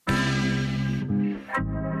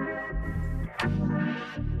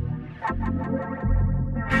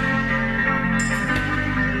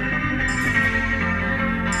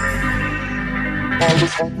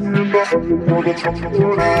was happy in the head for the time to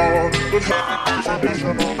turn out. But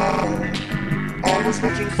I was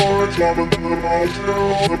looking for a job and then I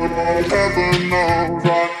still heaven knows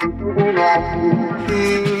I figured out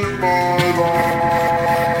in my life.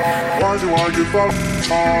 Why do I give up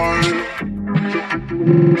time?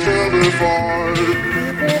 Terrified.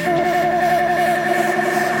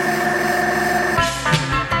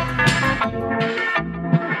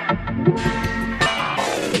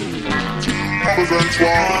 Wasn't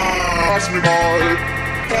twice me by.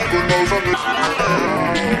 Heaven knows I'm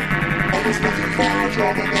I was looking for a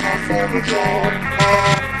job and then I found a job.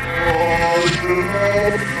 I should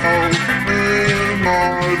have known in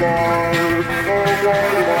my life. Oh, why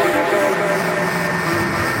did I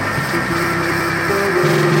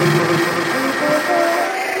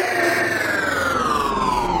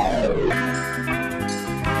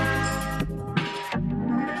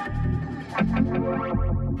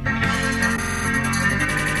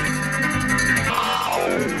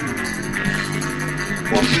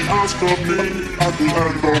what she asked of me at the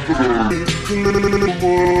end of the day.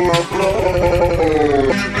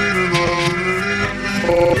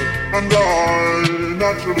 And I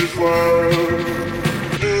naturally fled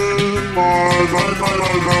in my life.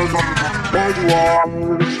 Why do I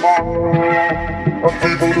smile at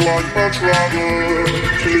people who I'd much rather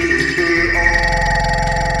keep it on?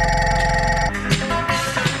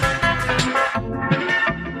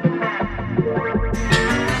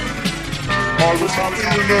 I was happy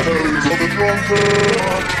in the haze of the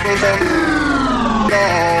drunkard, but I'm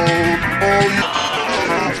down. Oh, you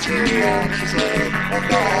have to watch, she said,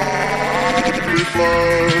 and I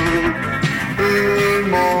reflect in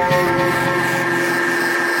my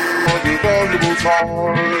valuable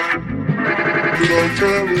time. Did I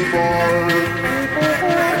terrify?